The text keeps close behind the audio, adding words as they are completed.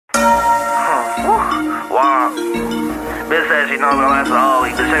Wow. Bitch said she know me gonna last all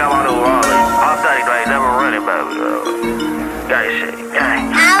week. Bitch, check out my new Raleigh. All study grade, never running, baby. Gang shit,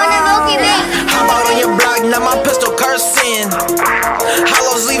 gang. I wanna MookMadeIt. Hop out on your block, now my pistol cursing.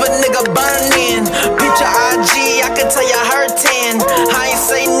 Hollows leave a nigga burning. Picture IG, I can tell you hurting. I ain't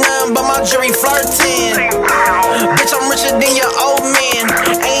say nothing, but my jury flirting. Bitch, I'm richer than your old man.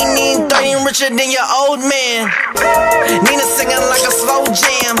 Ain't even 30, richer than your old man. Nina singing like a slow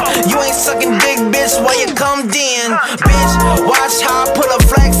jam. You ain't sucking dick, bitch, while you come in. Bitch, watch how I put a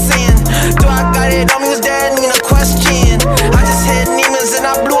flex in. Do I got it on me? Was that Nina question? I just hit Neiman's and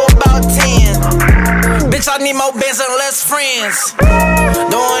I blew about 10. Bitch, I need more bands and less friends.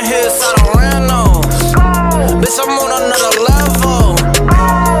 Doing hits, I don't ran those. Bitch, I'm on another level.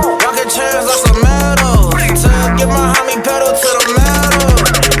 Rockin' chairs like some medals. To get my homie pedal to the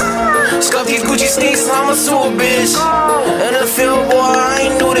metal. Scuff these Gucci sneaks, I'm a super bitch. In the field, boy, I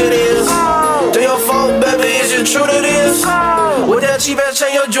ain't new to this. 3 or 4, baby, is it true to this? With that cheap ass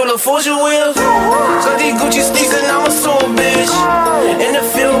chain, your jeweler fools you with. Scuff these Gucci sneaks and I'm a super bitch. In the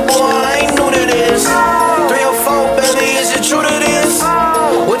field, boy, I ain't new to this. 3 or 4, baby, is it true to this?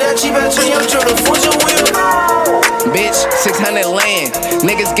 With that cheap ass chain, your jeweler fools you with. Bitch, 600 land.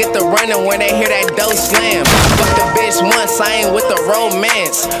 Niggas get the running when they hear that dough slam. Fuck the bitch once, I ain't with the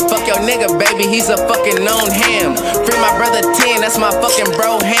romance. Fuck your nigga, baby, he's a fucking known ham. Free my brother 10, that's my fucking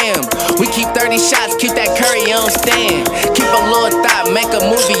bro ham. We keep 30 shots, keep that curry on stand. Keep a little thought, make a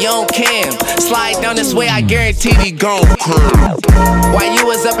movie on cam. Slide down this way, I guarantee we gon' cram. While you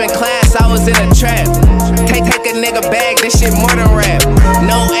was up in class, I was in a trap. Take a nigga bag, this shit more than rap.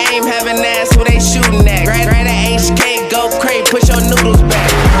 No aim, having ass, who they shooting at? Grab a HK, go crate, push your noodles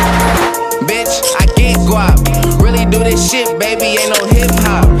back. Bitch, I get guap. Really do this shit, baby, ain't no hip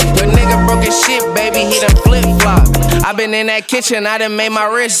hop. Your nigga broke his shit, baby, he done flip flop. I been in that kitchen, I done made my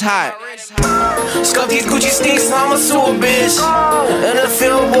wrist hot. Scuff these Gucci sneaks, I'm a super bitch. In the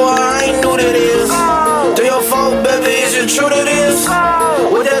field, boy, I ain't new to this. 3 or 4, baby, is it true to this?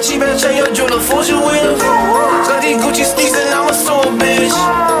 With that cheap ass chain, your jeweler fools you with. Scuff these Gucci sneaks and I'm a super bitch.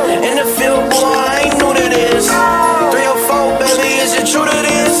 In the field, boy, I ain't new to this. 3 or 4, baby, is it true to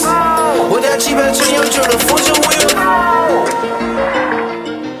this? With that cheap ass chain, your jeweler fools you with.